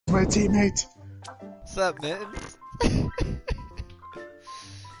my teammate. What's up, mittens?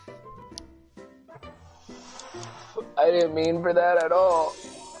 I didn't mean for that at all.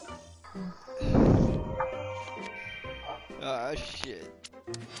 Oh shit.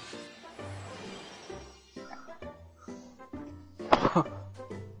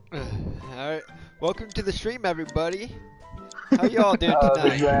 Alright, welcome to the stream, everybody. How y'all doing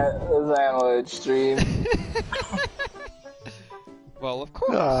tonight? The sandwich stream. Well, of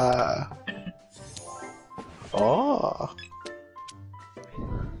course. Oh.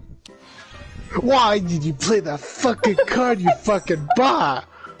 Why did you play that fucking card, you fucking bot?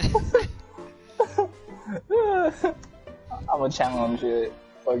 I'ma challenge it.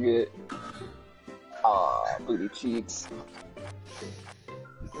 Fuck it. Aw, booty cheeks.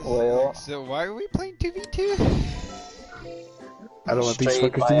 Well. So why are we playing 2v2? I don't want these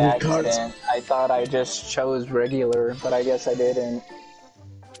Straight fuckers by to move accident. cards. I thought I just chose regular, but I guess I didn't.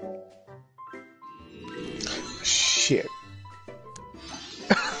 Shit.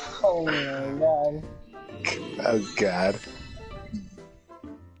 Oh my god. Oh god.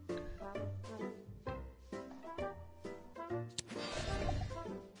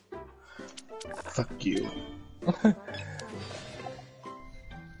 Fuck you.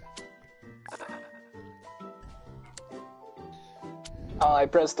 Oh, I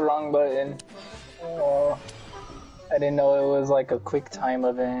pressed the wrong button. Oh, I didn't know it was like a quick time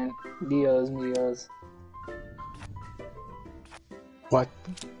event. Dios míos. What?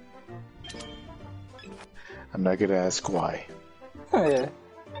 I'm not gonna ask why.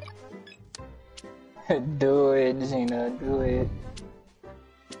 Do it, Gina, do it.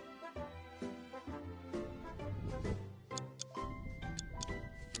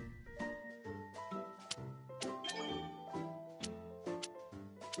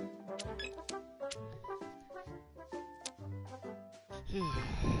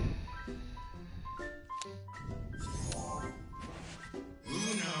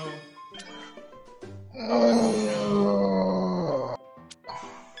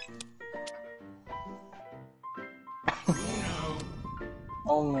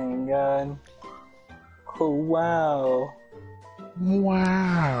 Oh my god. Oh wow.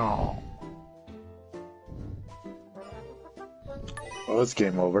 Wow. Well, it's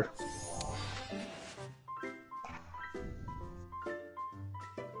game over.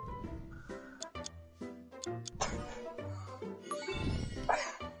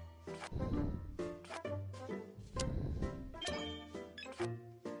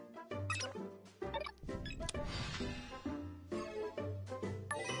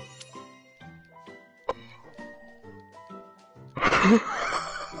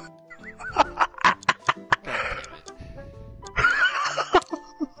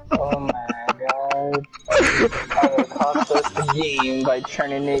 Oh my god. I cost us the game by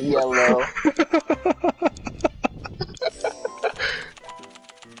turning it yellow.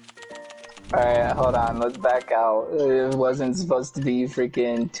 Alright, hold on, let's back out. It wasn't supposed to be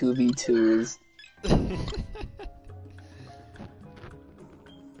freaking 2v2s.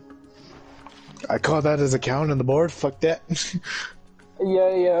 I call that as a count on the board. Fuck that.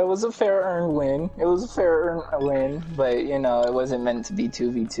 Yeah, it was a fair earned win. It was a fair earned win, but you know, it wasn't meant to be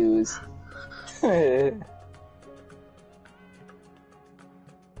 2v2s.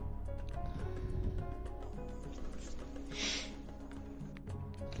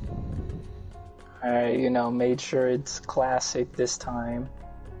 Alright, you know, made sure it's classic this time.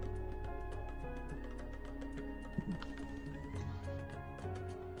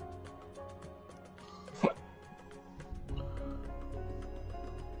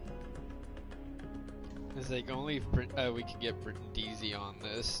 It's like only if we could get Britton DZ on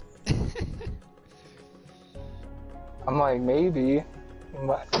this. I'm like, maybe.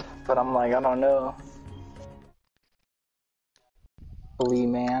 But I'm like, I don't know. Lee,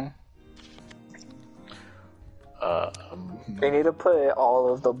 man. They need to put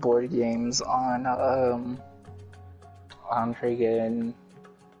all of the board games on freaking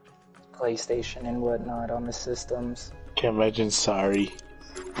PlayStation and whatnot on the systems. Can't imagine. Sorry.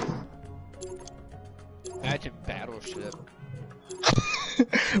 Imagine Battleship.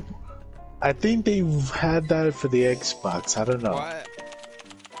 I think they've had that for the Xbox. I don't know. What?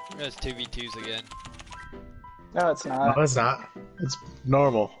 It's 2v2s again. No, it's not. No, it's not. It's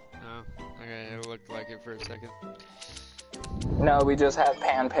normal. Oh, okay, it looked like it for a second. No, we just have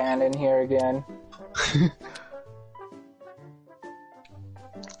Pan in here again.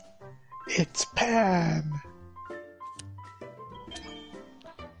 It's Pan.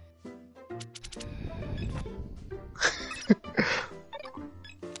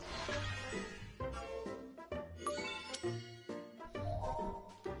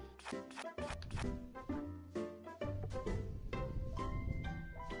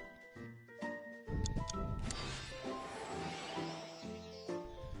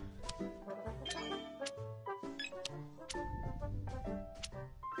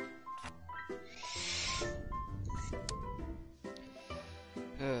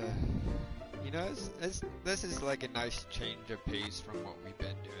 This is like a nice change of pace from what we've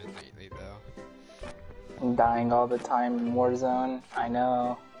been doing lately, though. I'm dying all the time in Warzone. I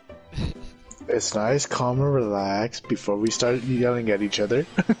know. It's nice, calm, and relaxed before we start yelling at each other.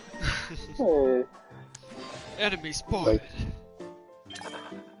 Hey. Enemy spotted.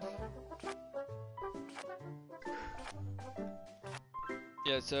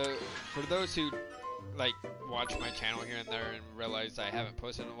 Yeah, so for those who like watch my channel here and there and realize I haven't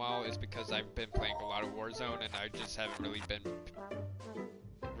posted in a while, is because I've been playing a lot of Warzone and I just haven't really been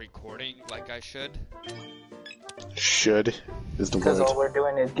recording like I should. Should is the Because word. all we're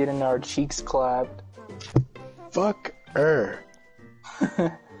doing is getting our cheeks clapped. Fuck her.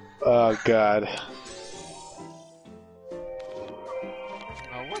 Oh god.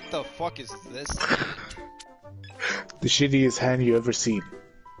 Oh, what the fuck is this? The shittiest hand you ever seen.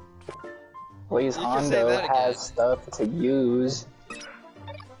 Please, You can say Hondo that again. has stuff to use.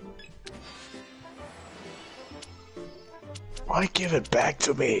 Why give it back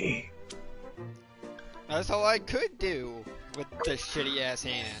to me? That's all I could do with this shitty ass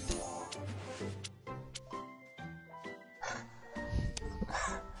hand.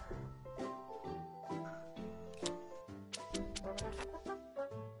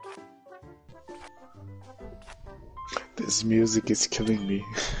 This music is killing me.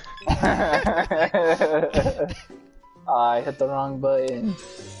 I hit the wrong button.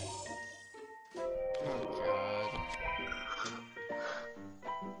 Oh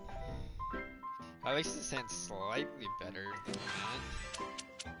god. At least this hand's slightly better than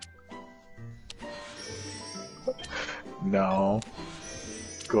that. No.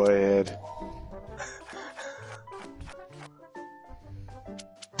 Go ahead.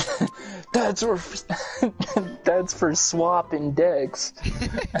 That's for swapping decks.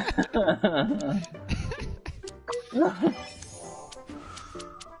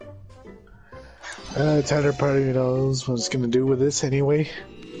 Tyler probably knows what it's gonna do with this anyway.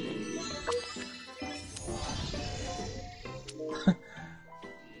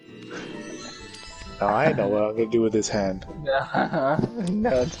 Now I know what I'm gonna do with this hand. No,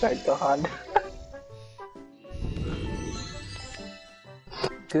 it's back to Honda.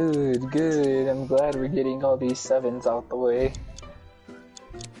 Good, good. I'm glad we're getting all these sevens out the way.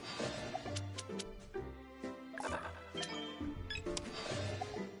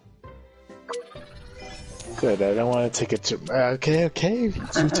 Good, I don't want to take it to... Okay, 2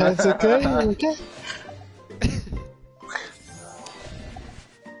 times okay, okay.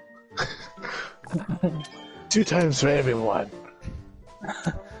 Two times for everyone.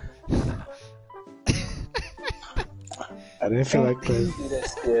 I didn't feel like playing. You get a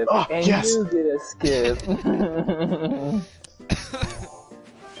skip. Oh, and yes! you get a skip.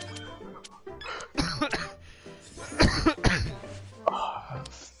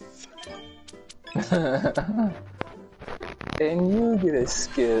 And you get a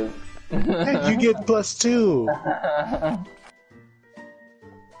skip. Hey, you get +2.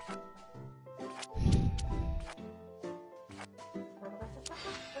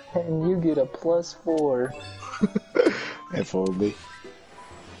 And you get a +4. If only.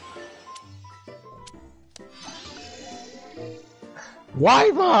 Why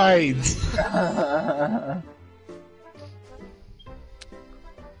mines?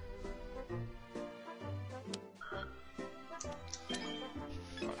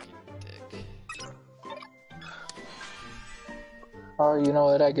 Oh, you know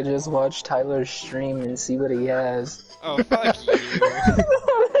what? I could just watch Tyler's stream and see what he has. Oh, fuck you.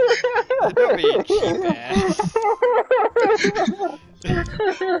 Don't be a cheap ass.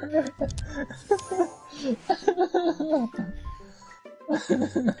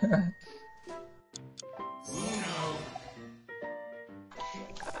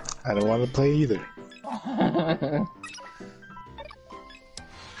 I don't want to play either.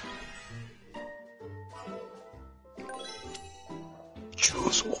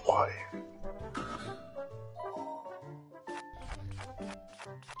 Choose one.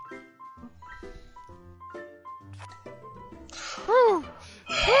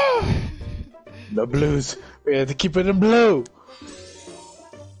 The blues. We have to keep it in blue.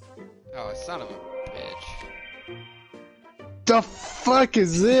 Oh, son of a bitch. The fuck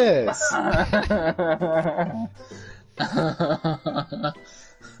is this?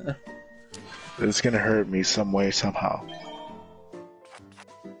 It's gonna hurt me some way, somehow.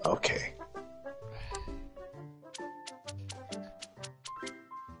 Okay.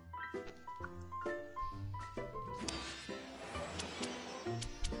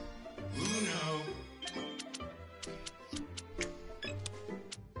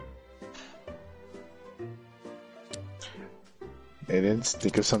 Mittens,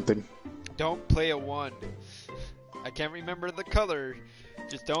 think of something. don't play a 1. I can't remember the color.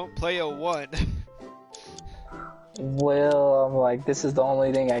 Just don't play a 1. Well, I'm like, this is the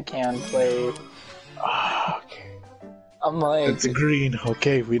only thing I can play. Okay. I'm like... It's green.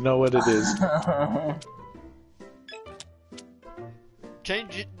 Okay, we know what it is.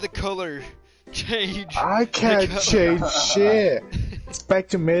 Change the color. Change. I can't the color. change shit. It's back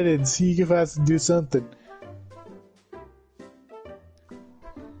to mittens. He has to do something.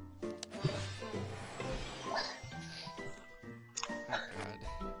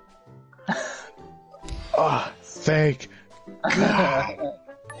 Oh, thank God.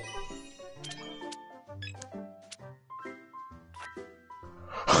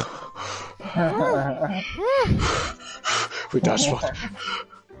 We dodged one.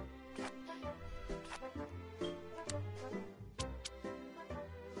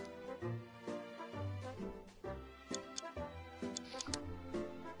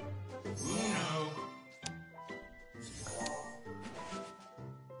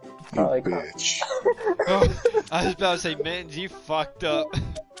 You Like, bitch. Oh, I was about to say, mittens, you fucked up.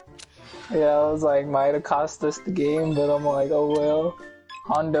 yeah, I was like, might have cost us the game, but I'm like, oh well.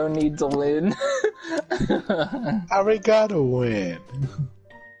 Hondo needs a win. I already got a win.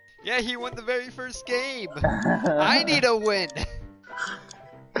 Yeah, he won the very first game. I need a win.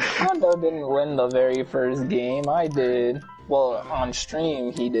 Hondo didn't win the very first game. I did. Well, on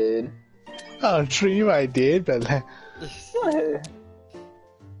stream, he did. Oh, stream I did, but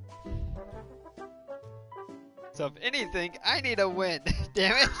So if anything, I need a win.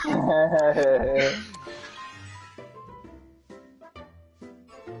 Damn it.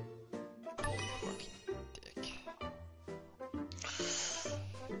 Dick.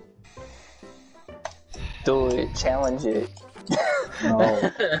 Do it. Challenge it.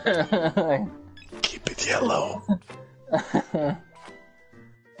 no. Keep it yellow.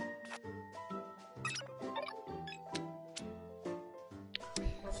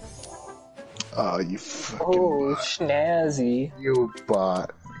 Oh, you fucking Oh, bot. snazzy. You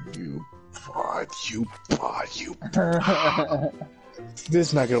bot. You bot. This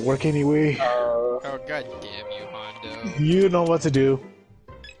is not gonna work anyway. Oh, god damn you, Hondo. You know what to do.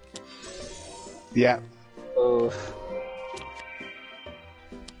 Yeah. Oof.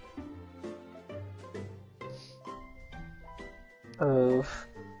 Oof.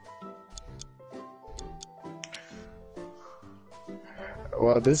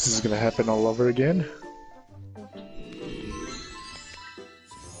 Well, this is gonna happen all over again.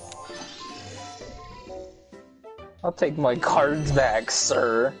 I'll take my cards back,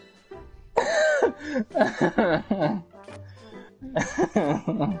 sir.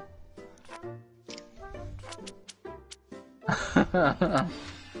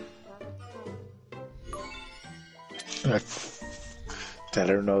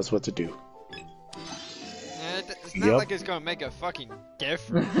 Tyler knows what to do. It's not like it's gonna make a fucking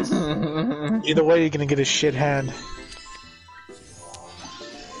difference. Either way, you're gonna get a shit hand.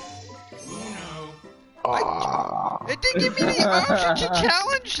 Aww. It didn't give me the option to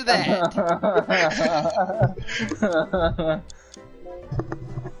challenge that.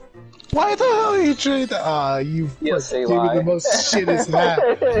 Why the hell are you trying to? Ah, you Yes, gave they me lie. the most shittest hat.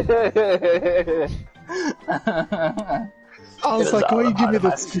 I was like, why you give me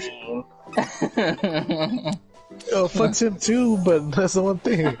this? Oh, fucks him too, but that's the one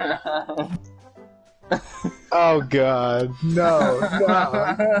thing. Oh god, no,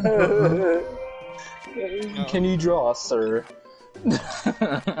 no. Can you draw, sir?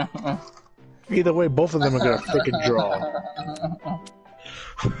 Either way, both of them are gonna freaking draw.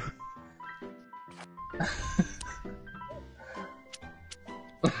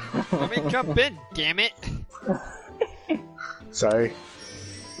 Let me jump in, damn it. Sorry.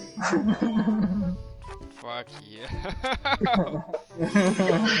 Fuck you.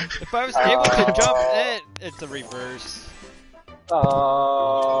 If I was able to jump in, it's a reverse.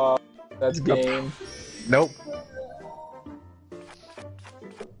 That's game. Nope.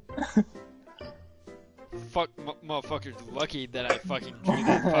 Fuck, motherfucker's lucky that I fucking drew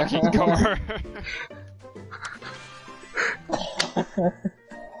that fucking car.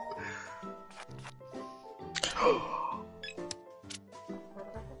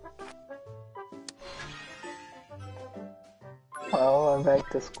 Well, I'm back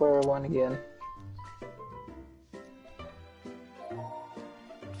to square one again.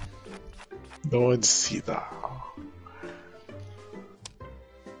 No one see that.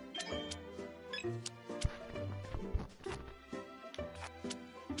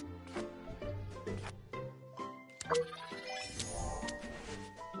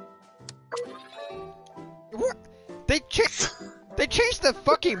 What? They changed the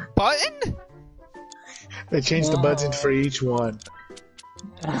fucking button? They changed the buttons for each one.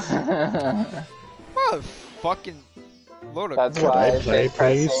 What a fucking load of That's Could why I I've play, been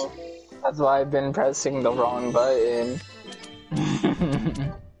pressing. please? That's why I've been pressing the wrong button.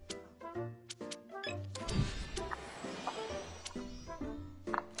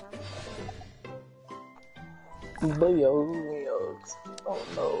 Billions. Oh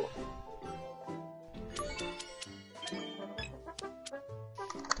no.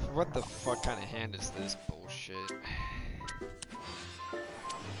 What the fuck kind of hand is this bullshit?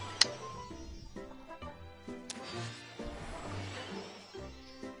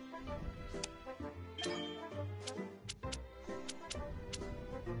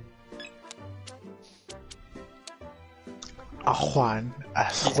 A Juan, a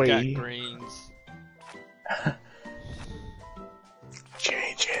He's Hui. got greens.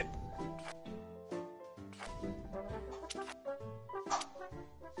 Change it.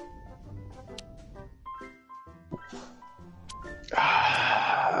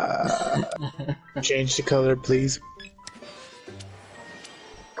 Change the color, please.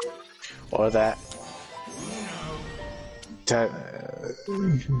 Or that.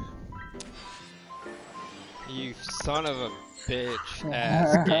 You son of a bitch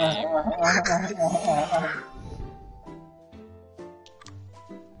ass game.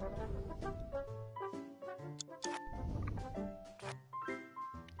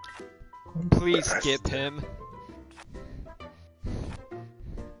 Please skip him.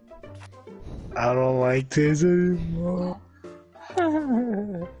 I don't like this anymore.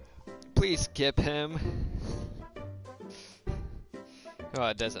 Please skip him. Oh,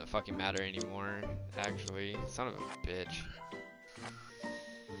 it doesn't fucking matter anymore, actually. Son of a bitch.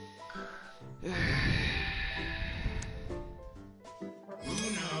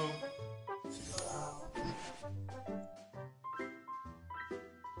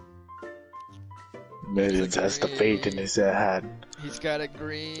 Mittens has the faith in his head. He's got a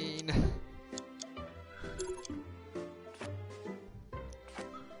green.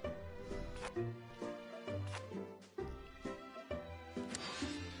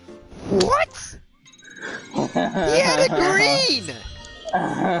 What? He had a green!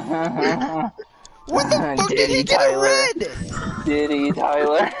 What the fuck did he get a red? Did he,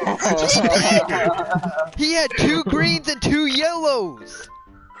 Tyler? He had 2 greens and 2 yellows!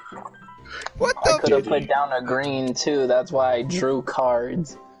 What I could the have put down a green too, that's why I drew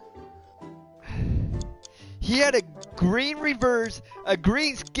cards. He had a green reverse, a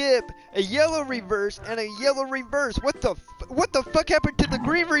green skip, a yellow reverse, and a yellow reverse. What the fuck happened to the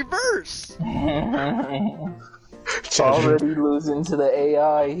green reverse? Already losing to the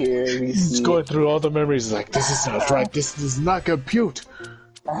AI here. He's going through all the memories. He's like, this is not right. This does not compute.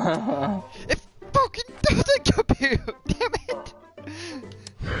 It fucking doesn't compute. Damn it.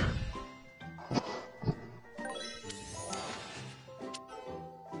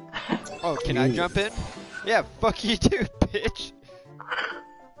 Oh, can I jump in? Yeah, fuck you too, bitch.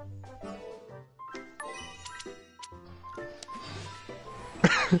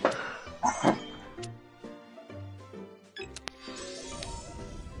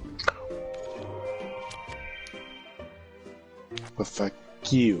 Well, fuck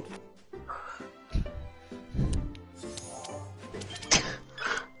you.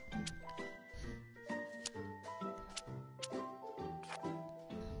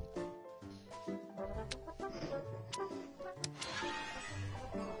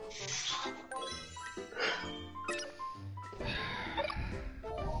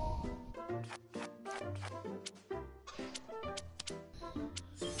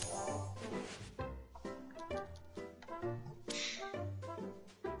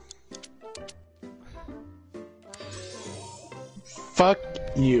 Fuck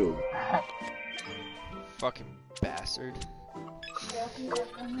you. Fucking bastard.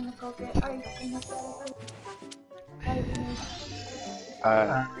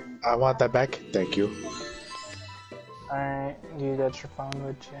 I want that back. Thank you. Alright, you got your phone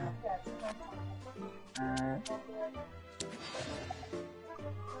with you. Alright.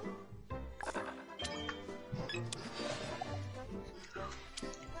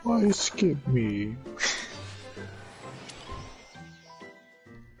 Why skip me?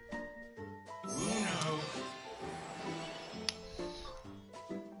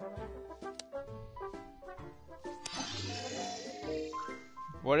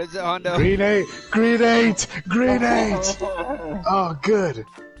 What is it, Hondo? Green 8! Green 8! Green 8! Oh, good.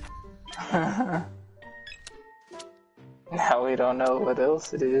 Now we don't know what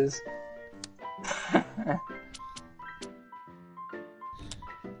else it is.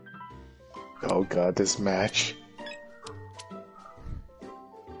 Oh god, this match.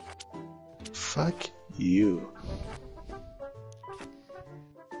 Fuck You.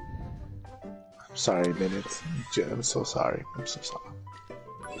 I'm sorry, Minutes. I'm so sorry. I'm so sorry.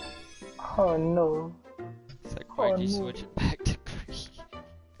 Oh no. It's like, why'd you switch it back to green?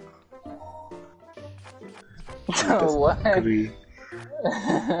 What? Agree.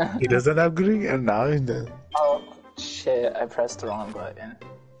 He doesn't agree, and now he does. Oh shit! I pressed the wrong button.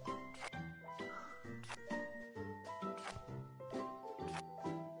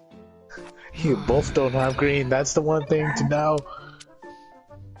 You both don't have green. That's the one thing to know.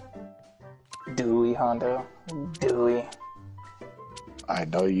 Do we, Hondo? Do we? I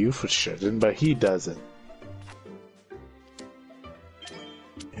know you for certain, but he doesn't.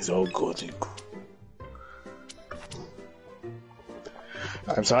 He's all good and cool.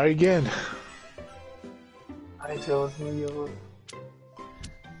 I'm sorry again. I chose you.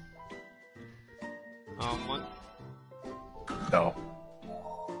 One. No.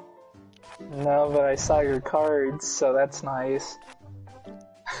 No, but I saw your cards, so that's nice.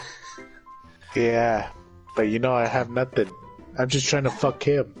 Yeah, but you know I have nothing. I'm just trying to fuck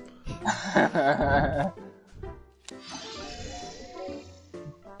him.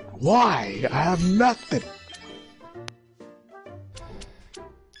 Why? I have nothing.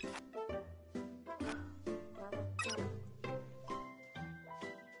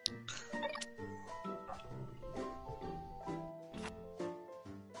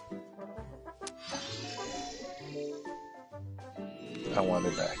 I want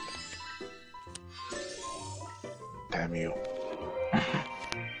it back. Damn you.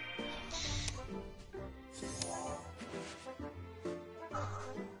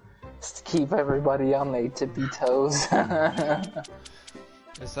 Just to keep everybody on their tippy toes.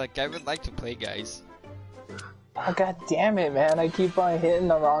 It's like, I would like to play, guys. Oh god damn it, man. I keep on hitting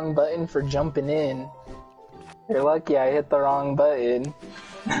the wrong button for jumping in. You're lucky I hit the wrong button.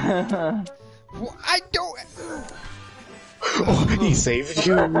 Well, I don't. Oh, he saved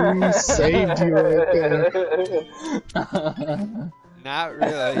you. He saved you right there. Not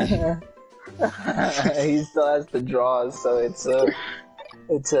really. He still has to draw, so it's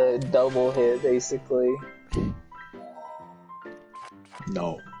a double hit basically.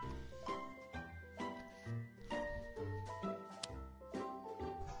 No.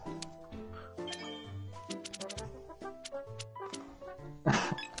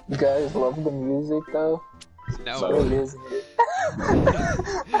 You guys love the music though? No. So it is.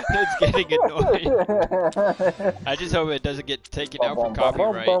 It's getting annoying. I just hope it doesn't get taken out for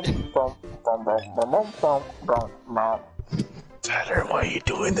copyright. Tyler, why are you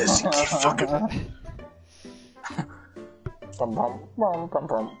doing this? You keep fucking...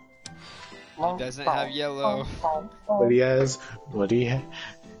 He doesn't have yellow. What he has? What he has?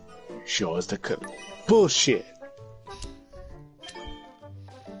 Show us the cut. Bullshit.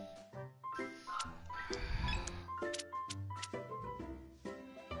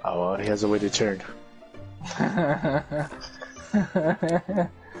 Oh, well, he has a way to turn.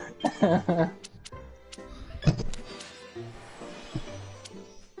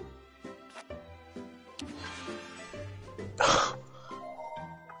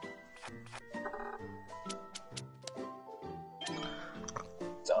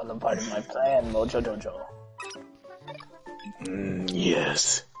 It's all a part of my plan, Mojo Jojo.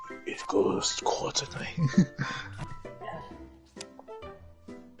 Yes. It goes quarterly.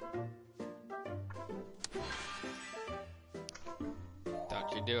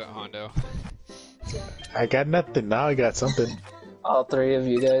 Don't you do it, Hondo. I got nothing. Now I got something. All three of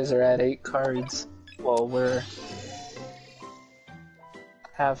you guys are at 8 cards. Well, we're...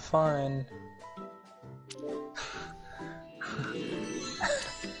 Have fun.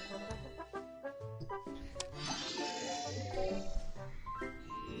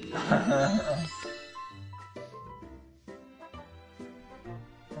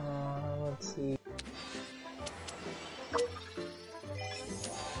 Let's see.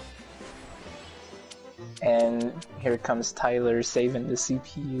 And here comes Tyler saving the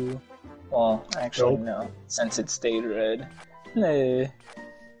CPU. Well, actually no, since it stayed red. Nah.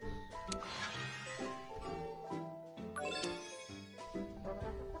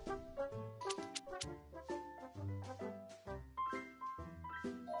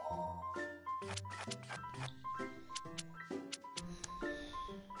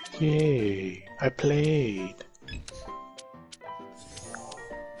 Yay, I played.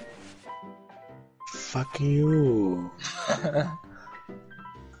 Fuck you.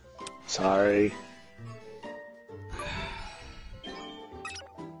 Sorry.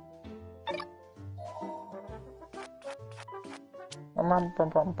 Fuck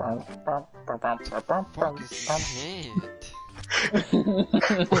is that?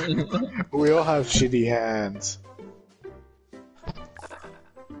 We all have shitty hands.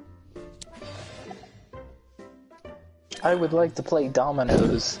 I would like to play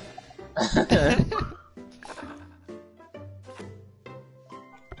dominoes.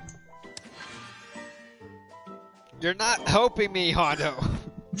 You're not helping me, Hondo.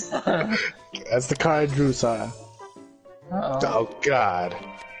 That's the card I drew, sir. Uh-oh. Oh, God.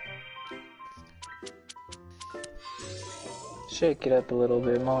 Shake it up a little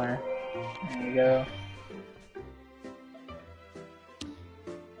bit more. There you go.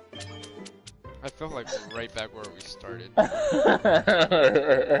 I feel like we're right back where we started.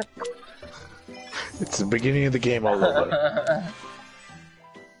 It's the beginning of the game all over.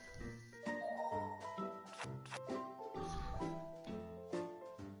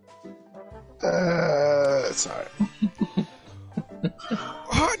 Sorry.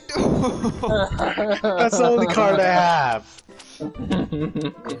 Hondo! That's the only card I have.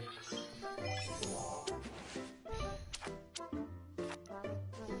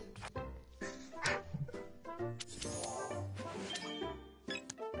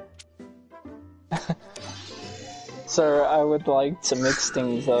 Sir, I would like to mix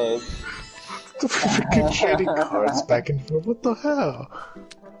things up. The freaking trading cards back and forth. What the hell?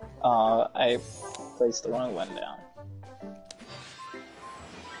 I placed the wrong one down.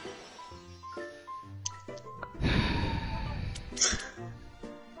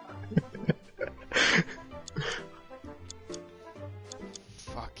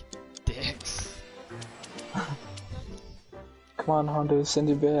 Fucking dicks. Come on, Hondo, send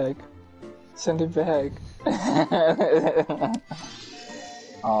it back. Send it back.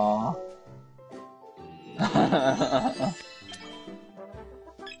 Aww.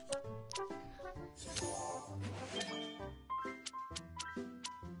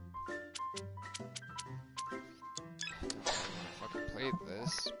 Fucking played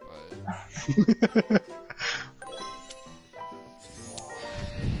this, but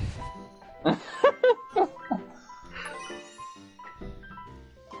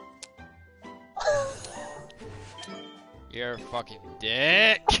you're a fucking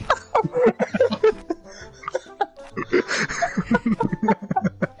dick.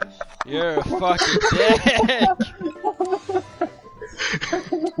 You're a fucking dick.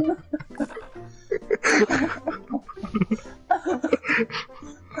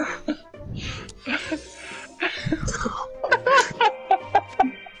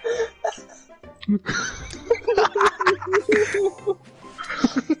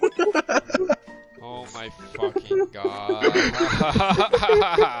 Oh my fucking god.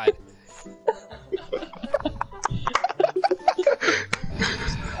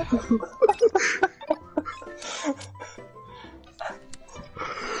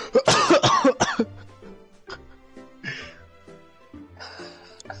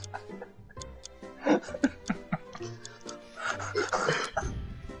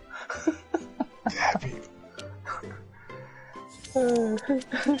 Happy.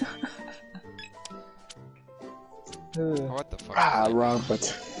 What the fuck? Ah, wrong,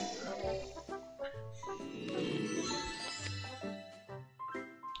 but.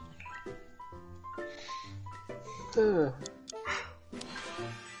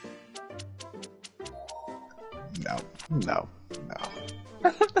 No.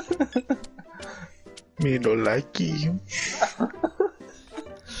 Me don't like you.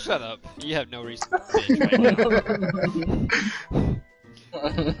 Shut up. You have no reason to bitch right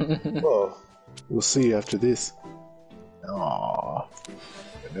now. Well, we'll see after this. Aww.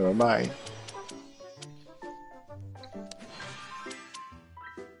 But never mind.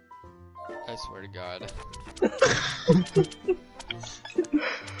 I swear to God.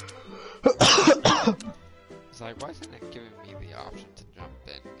 It's like, why isn't it giving me the option to jump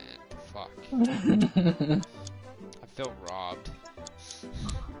in and fuck? I feel robbed.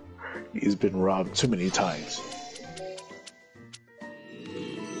 He's been robbed too many times.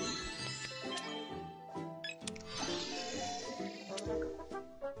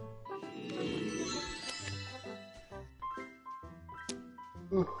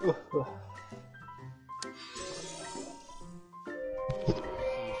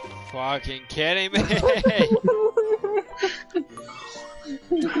 Fucking kidding me?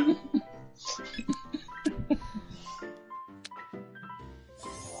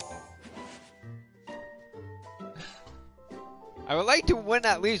 I would like to win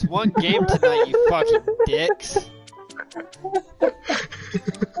at least one game tonight, you fucking dicks.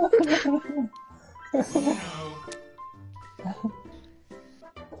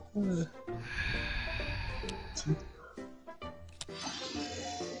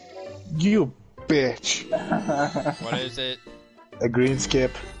 You bitch. What is it? A green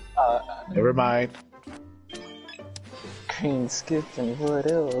skip. Never mind. Green skip and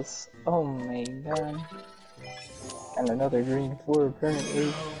what else? Oh my god. And another green 4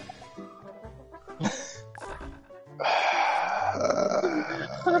 apparently.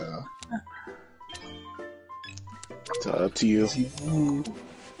 It's up to you.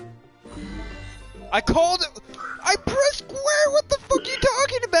 I called it. I pressed square. What the fuck are you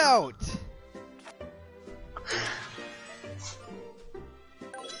talking about?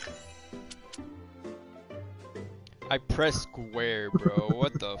 I pressed square, bro.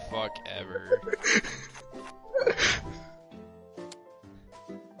 What the fuck ever.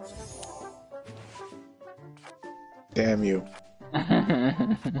 Damn you.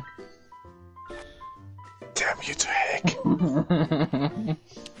 Damn you to heck.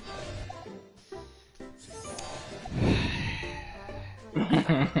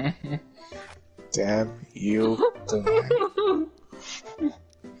 Damn you to heck.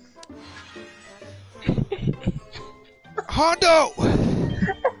 Hondo!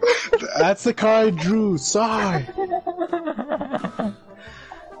 That's the car I drew. Sorry.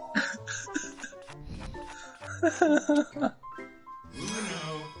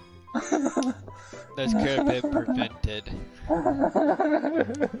 This could have been prevented.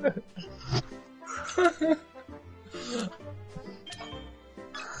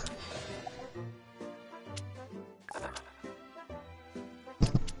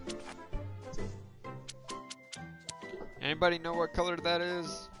 Anybody know what color that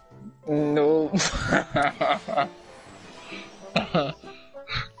is? No.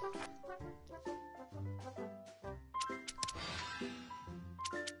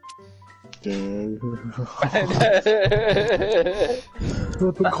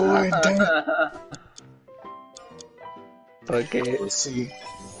 Flip a coin. Damn. Okay. Let's see.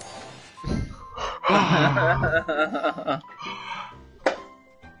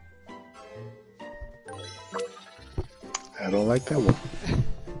 I don't like that one.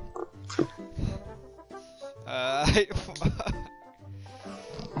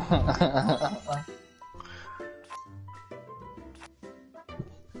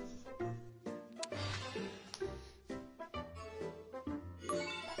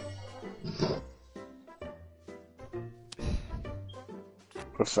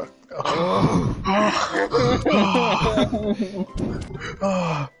 Perfect.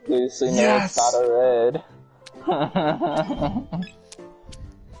 Obviously, no, Yes! it's not a red.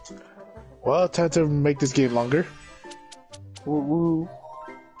 Well, time to make this game longer. Woo woo.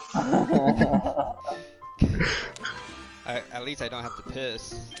 At least I don't have to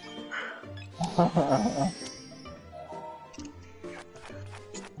piss.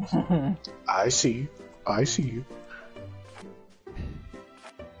 I see you. I see you.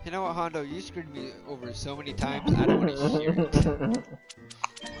 You know what, Hondo? You screwed me over so many times, I don't want to hear it.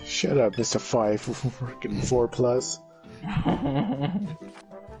 Shut up, Mr. 5, freaking 4 plus.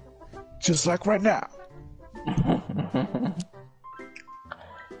 Just like right now.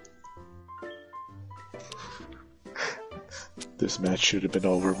 This match should have been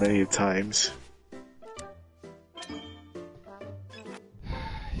over many times.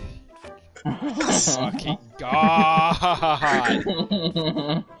 Fucking God!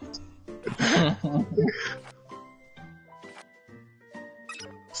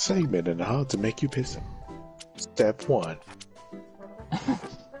 Segment on how to make you piss. Step 1.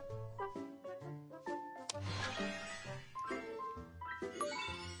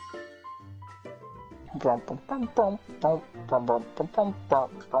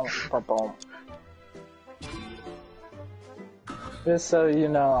 Just so you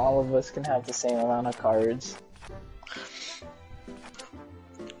know, all of us can have the same amount of cards.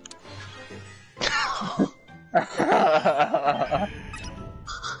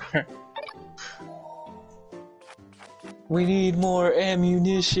 We need more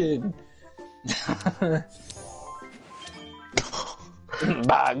ammunition.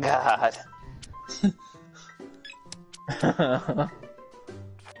 By God.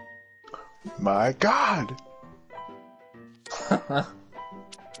 My God!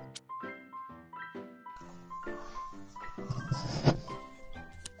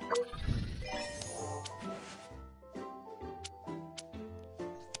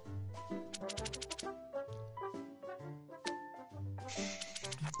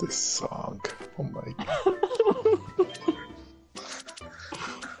 This song. Oh my God.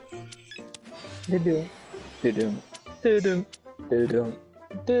 Do-do. Do-do. Do-do. Do-do.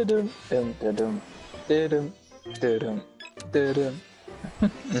 Do-do. Do-do. Do-do. Do-do. Do-do.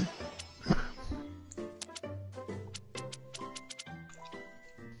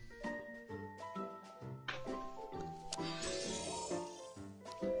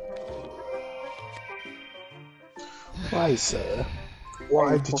 Why, sir?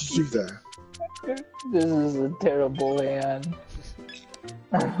 Why did you do that? This is a terrible hand.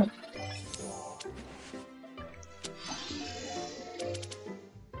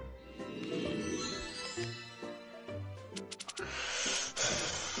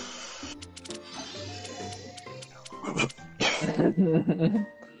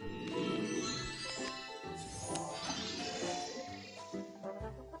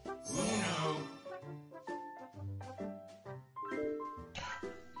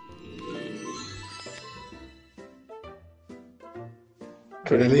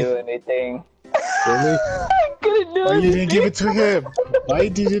 Couldn't Really? do anything. Really? Couldn't do Why you anything. didn't give it to him? Why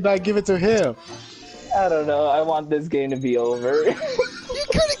did you not give it to him? I don't know. I want this game to be over. You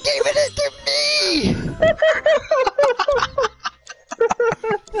could have given it to me!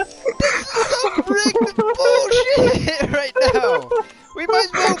 This is some rigged bullshit right now! We might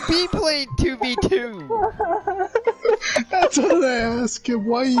as well be playing 2v2! That's what I asked him.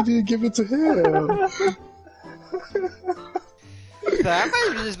 Why you didn't give it to him? So I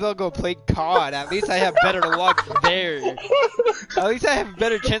might as well go play COD. At least I have better luck there. At least I have a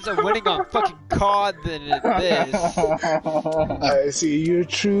better chance of winning on fucking COD than at this. I see your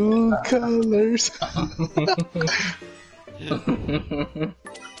true colors.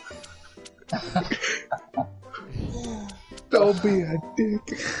 Don't be a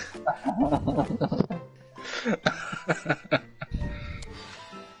dick.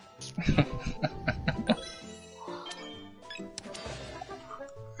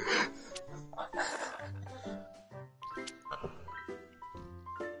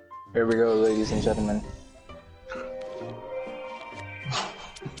 Here we go, ladies and gentlemen.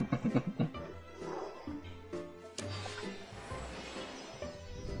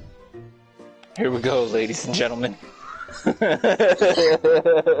 Here we go, ladies and gentlemen.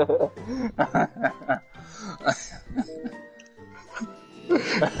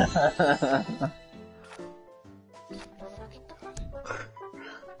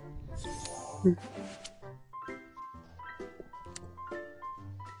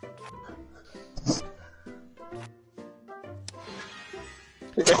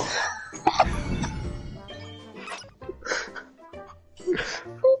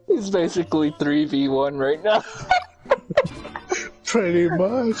 It's basically 3v1 right now. Pretty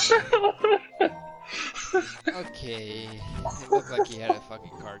much. Okay. It looked like he had a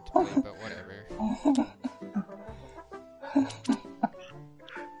fucking card to play, but whatever.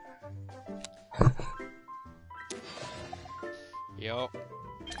 Yo.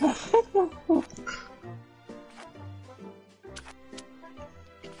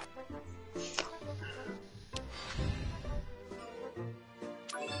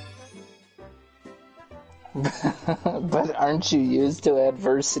 But aren't you used to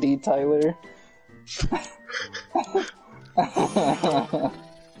adversity, Tyler?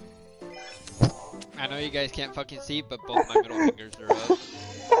 I know you guys can't fucking see, but both my middle fingers are up.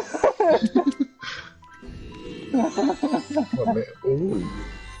 Oh, man. Ooh.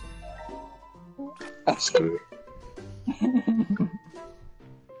 That's good.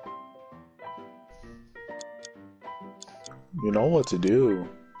 You know what to do.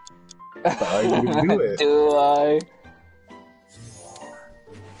 How are you gonna do it? Do I?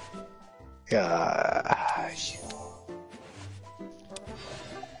 Gosh.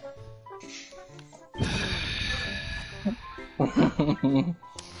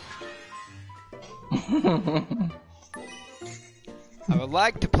 I would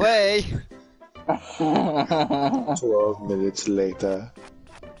like to play. 12 minutes later.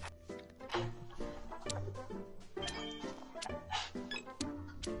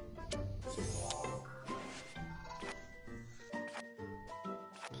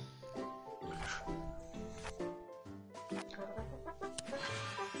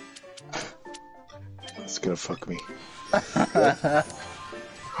 It's gonna fuck me.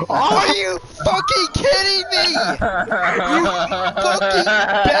 Are you fucking kidding me? You fucking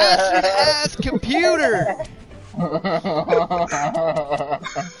bastard ass computer!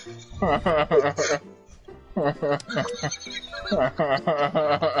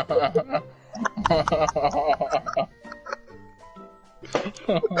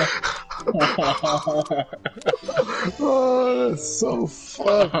 Oh, that's so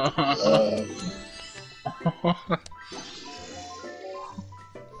fucked up.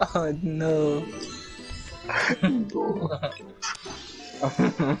 Oh no.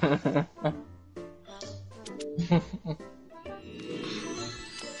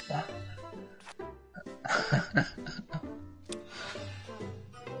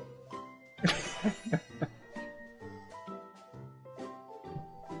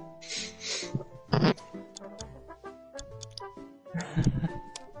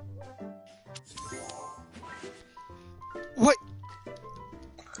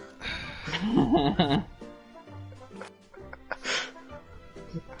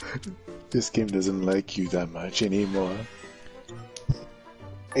 This game doesn't like you that much anymore.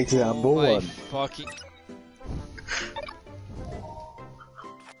 Oh Example my one. fucking.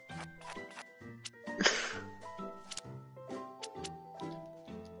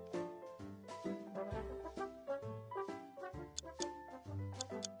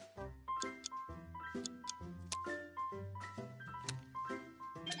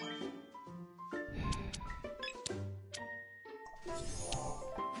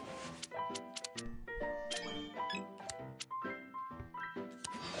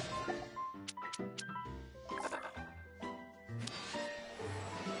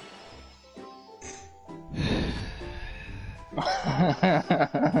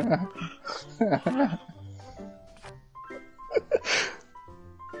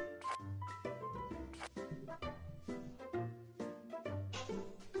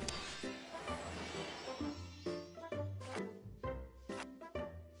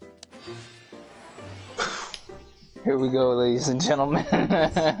 Here we go, ladies and gentlemen.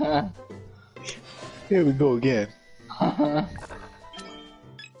 Here we go again.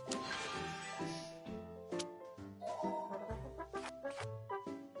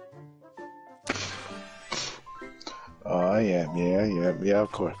 Oh, I am. Yeah,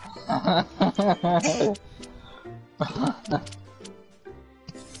 of course.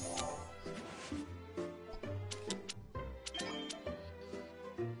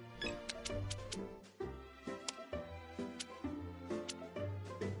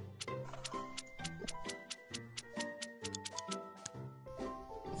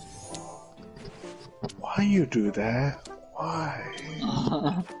 Why you do that? Why?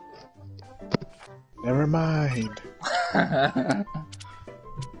 Never mind. Ah,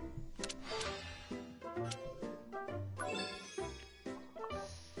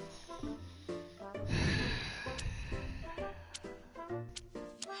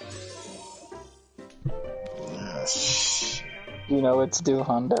 shit. You know what to do,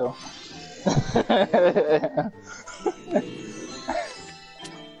 Hondo.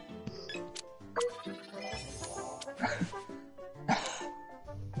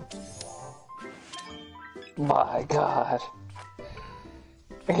 My God.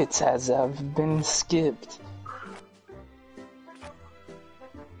 It's as I've been skipped.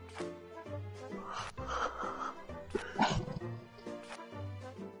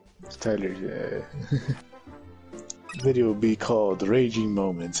 Tyler, video will be called Raging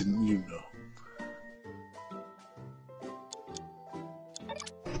Moments, and you know.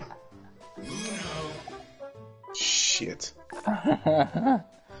 Shit.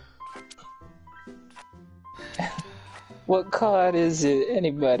 What card is it?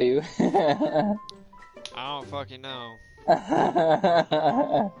 Anybody? I don't fucking know.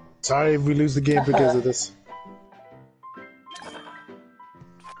 Sorry if we lose the game because of this.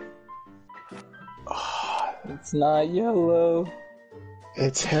 It's not yellow.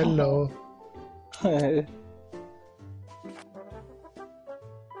 It's hello. Do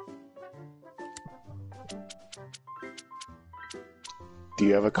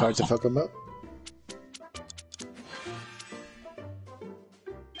you have a card to fuck him up?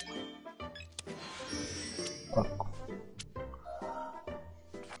 Oh.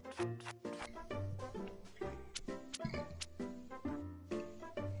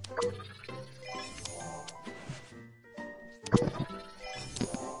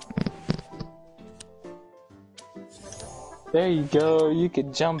 There you go. You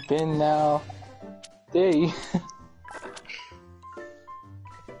could jump in now. There you.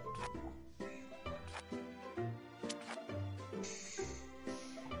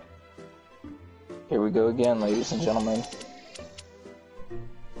 Here we go again, ladies and gentlemen.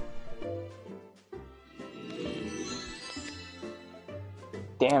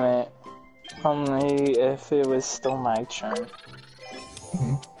 Damn it. Only if it was still my turn.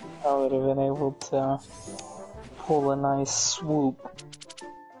 I would have been able to pull a nice swoop.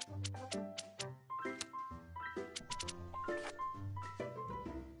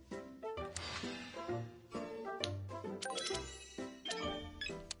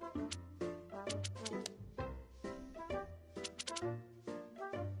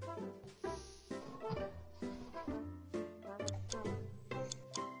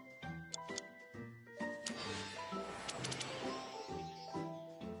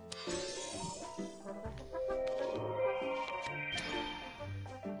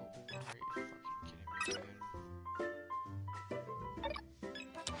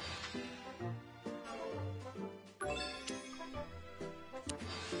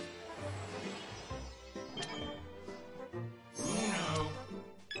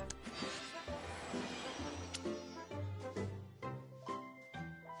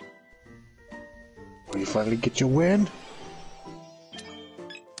 Will you finally get your win?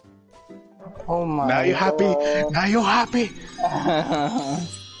 Oh my god. Now you're happy. Now you're happy.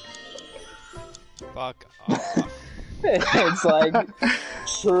 Fuck off. It's like,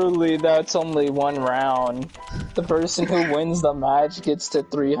 truly, that's only one round. The person who wins the match gets to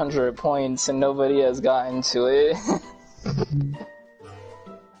 300 points, and nobody has gotten to it.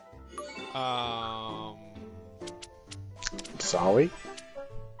 Sorry.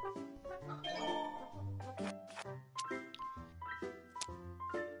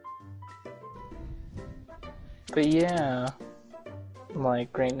 But yeah,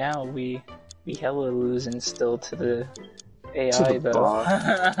 like right now we hella losing still to the AI though.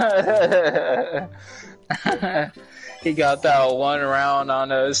 He got that one round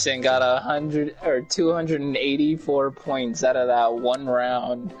on us and got 100 or 284 points out of that one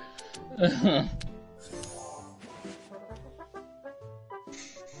round.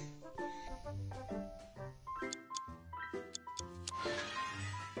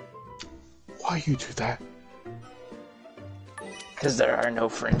 Why you do that? Because there are no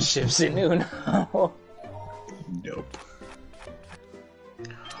friendships in Uno. Nope.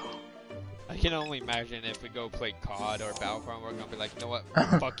 I can only imagine if we go play COD or Battlefront, we're gonna be like, you know what?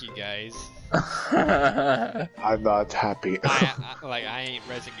 Fuck you guys. I'm not happy. I ain't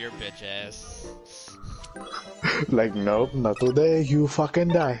resing your bitch ass. Like, nope, not today. You fucking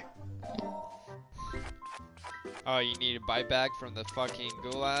die. Oh, you need a buyback from the fucking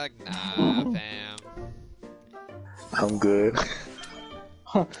gulag? Nah, fam. I'm good.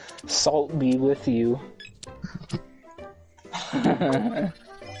 Salt be with you.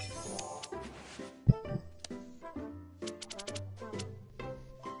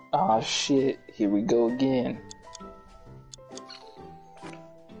 Aw, shit, here we go again.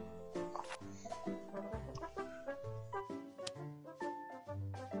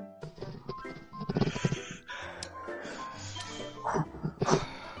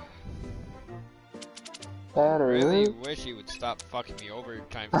 I really wish he would stop fucking me over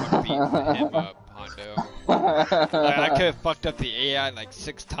trying to fuck beat him up, Hondo. Like, I could have fucked up the AI like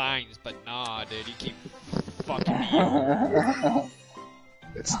 6 times, but nah, dude, he keep fucking me over.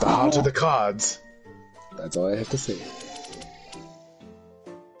 It's the heart of the cards. That's all I have to say.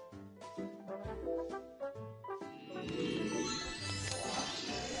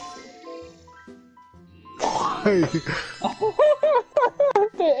 Why?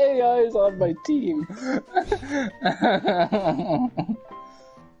 The AI is on my team.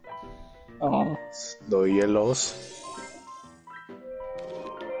 Oh. No yellows.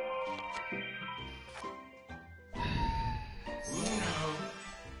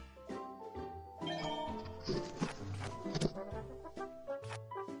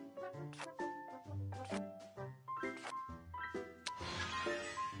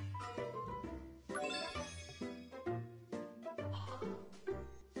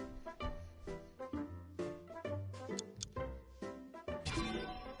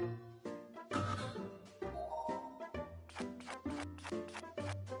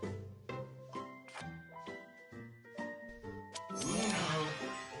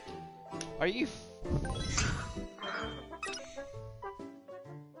 Are you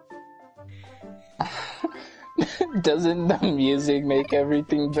Doesn't the music make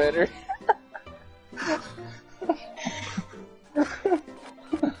everything better?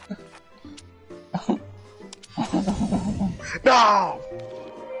 No!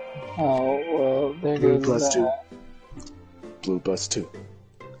 Oh, well, there Blue goes plus that. 2. Blue plus 2.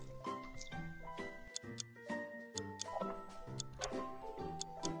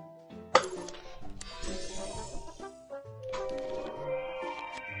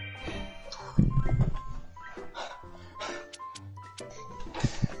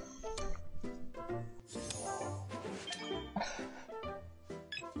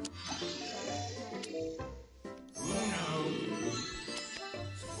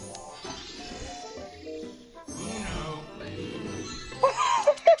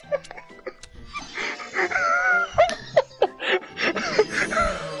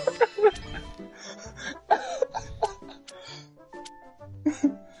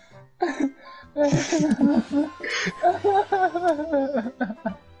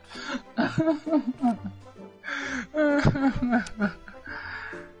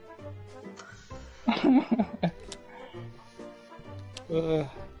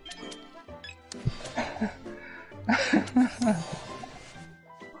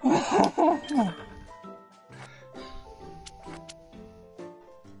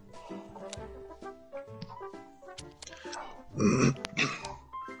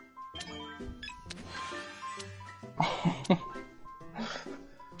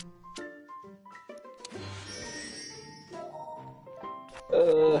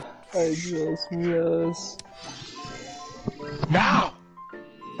 Ay, Dios míos. No!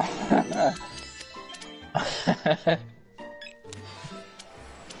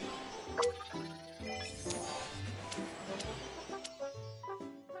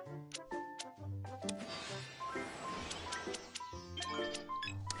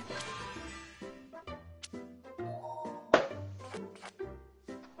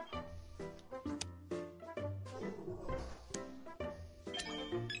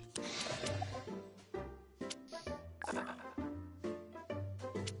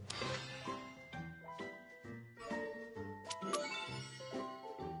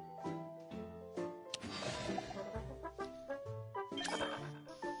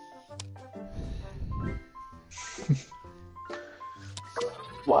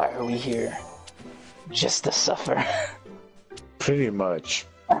 Why are we here? Just to suffer. Pretty much.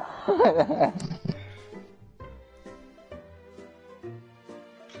 I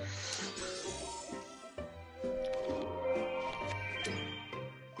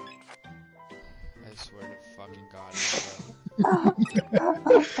swear to fucking God.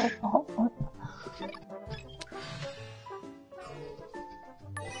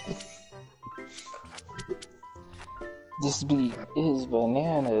 This beat is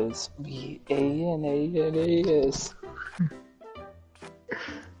bananas. B-A-N-A-N-A-S.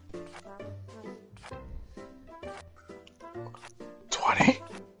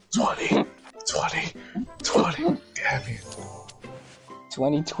 $20. Damn it.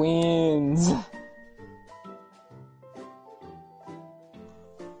 20 twins.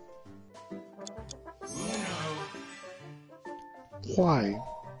 Why?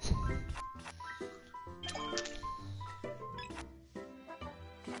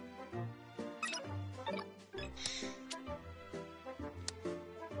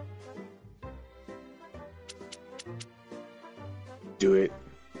 Do it.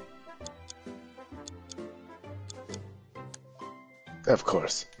 Of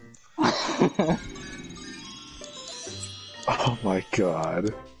course. Oh my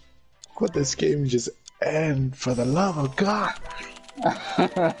god. Let this game just end, for the love of God.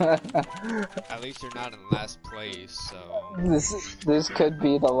 At least you're not in last place, so... This could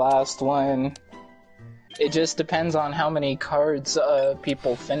be the last one. It just depends on how many cards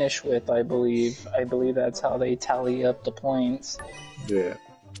people finish with, I believe. I believe that's how they tally up the points. Yeah.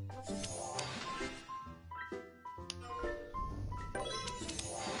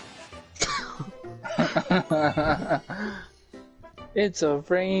 It's a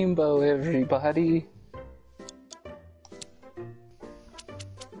rainbow, everybody.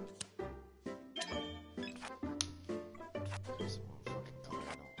 There's one fucking card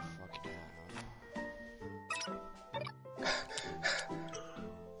I don't fucking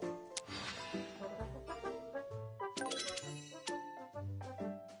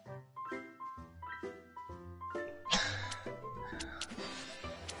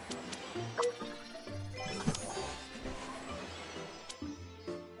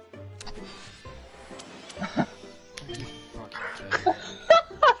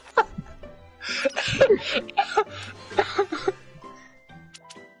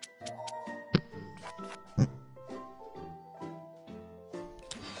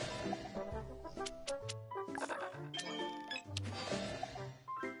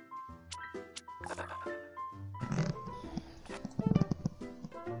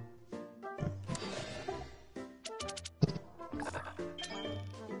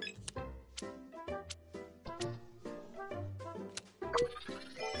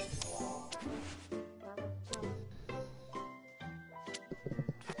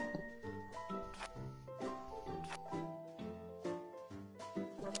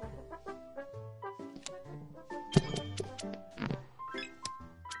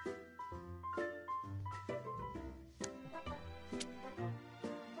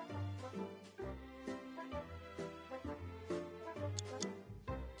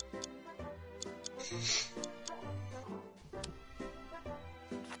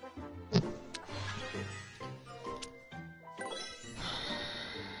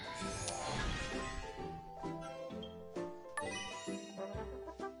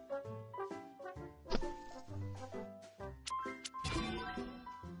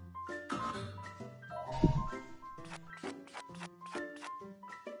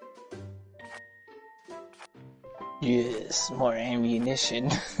Yes, more ammunition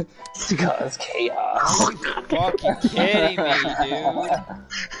to cause chaos. fucking kidding me, dude.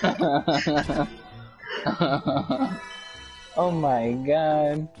 Oh my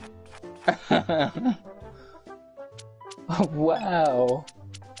god. Wow.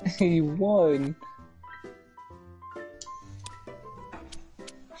 He won.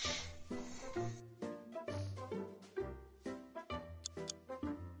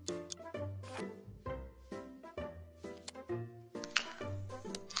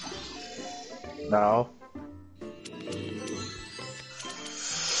 No.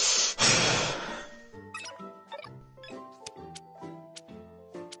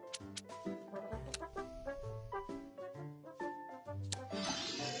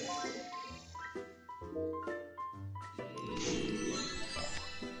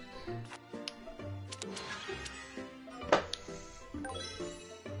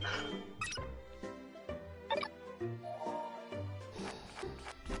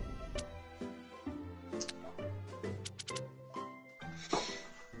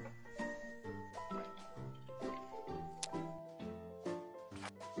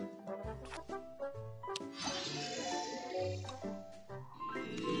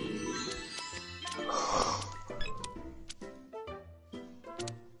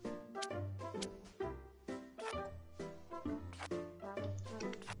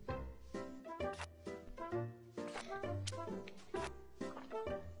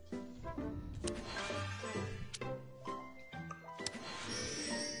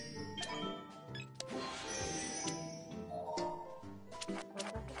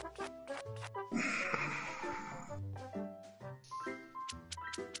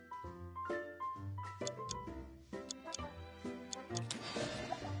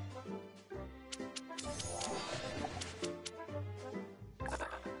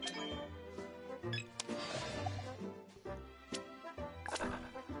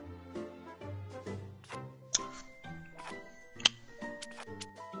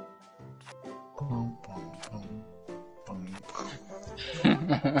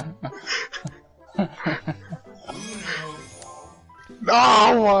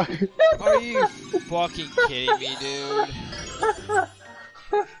 Oh my! Are you fucking kidding me, dude?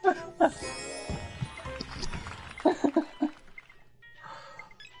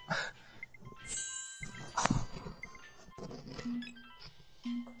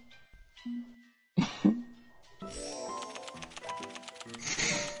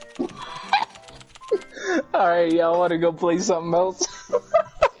 Alright, y'all wanna go play something else?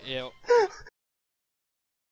 Yep.